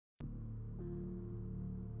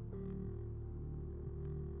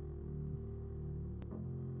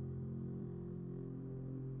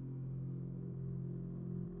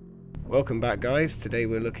Welcome back, guys. Today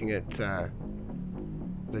we're looking at the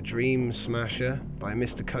Dreamsmasher by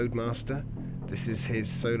MrCodeMaster. This is his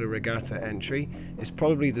solar regatta entry. It's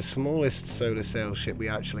probably the smallest solar sail ship we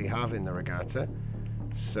actually have in the regatta,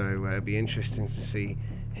 so it'll be interesting to see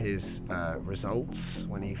his results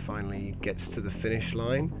when he finally gets to the finish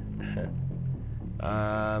line.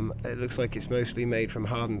 It looks like it's mostly made from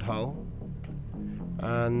hardened hull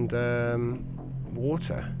and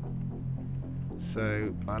water.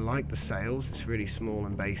 So I like the sails. It's really small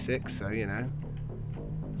and basic, so you know,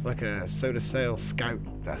 it's like a solar sail scout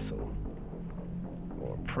vessel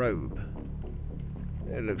or a probe.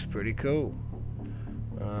 It looks pretty cool.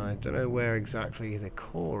 I don't know where exactly the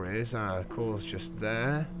core is. The core's just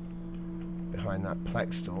there behind that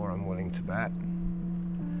Plex door, I'm willing to bet.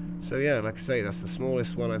 So yeah, like I say, that's the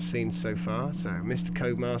smallest one I've seen so far. So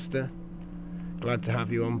MrCodeMaster, glad to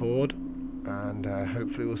have you on board, and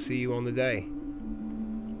hopefully we'll see you on the day.